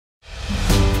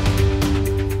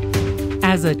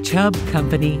As a Chubb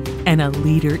company and a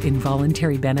leader in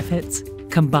voluntary benefits,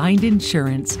 Combined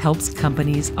Insurance helps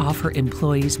companies offer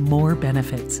employees more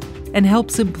benefits and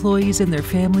helps employees and their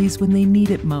families when they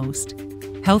need it most.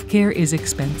 Healthcare is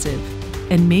expensive,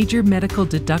 and major medical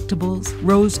deductibles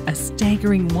rose a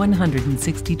staggering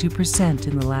 162%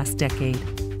 in the last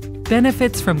decade.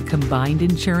 Benefits from Combined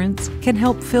Insurance can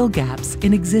help fill gaps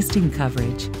in existing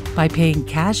coverage by paying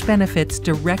cash benefits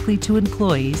directly to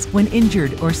employees when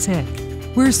injured or sick.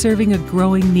 We're serving a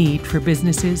growing need for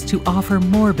businesses to offer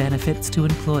more benefits to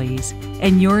employees,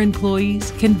 and your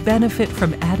employees can benefit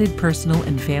from added personal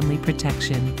and family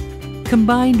protection.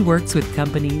 Combined works with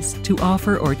companies to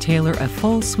offer or tailor a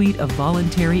full suite of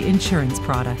voluntary insurance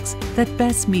products that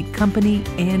best meet company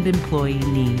and employee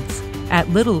needs at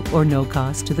little or no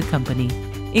cost to the company,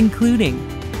 including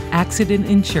accident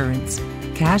insurance,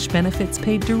 cash benefits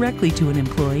paid directly to an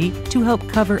employee to help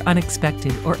cover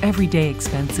unexpected or everyday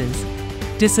expenses.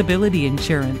 Disability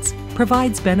insurance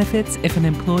provides benefits if an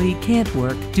employee can't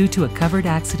work due to a covered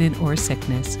accident or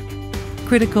sickness.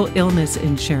 Critical illness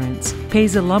insurance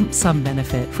pays a lump sum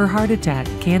benefit for heart attack,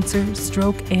 cancer,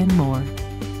 stroke, and more.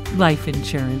 Life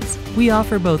insurance. We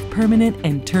offer both permanent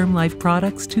and term life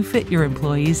products to fit your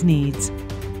employees' needs.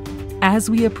 As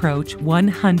we approach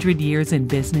 100 years in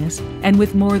business and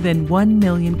with more than 1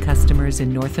 million customers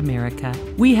in North America,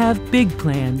 we have big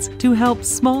plans to help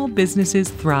small businesses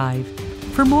thrive.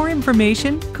 For more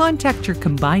information, contact your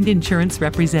Combined Insurance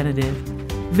representative.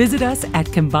 Visit us at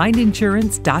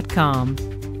combinedinsurance.com.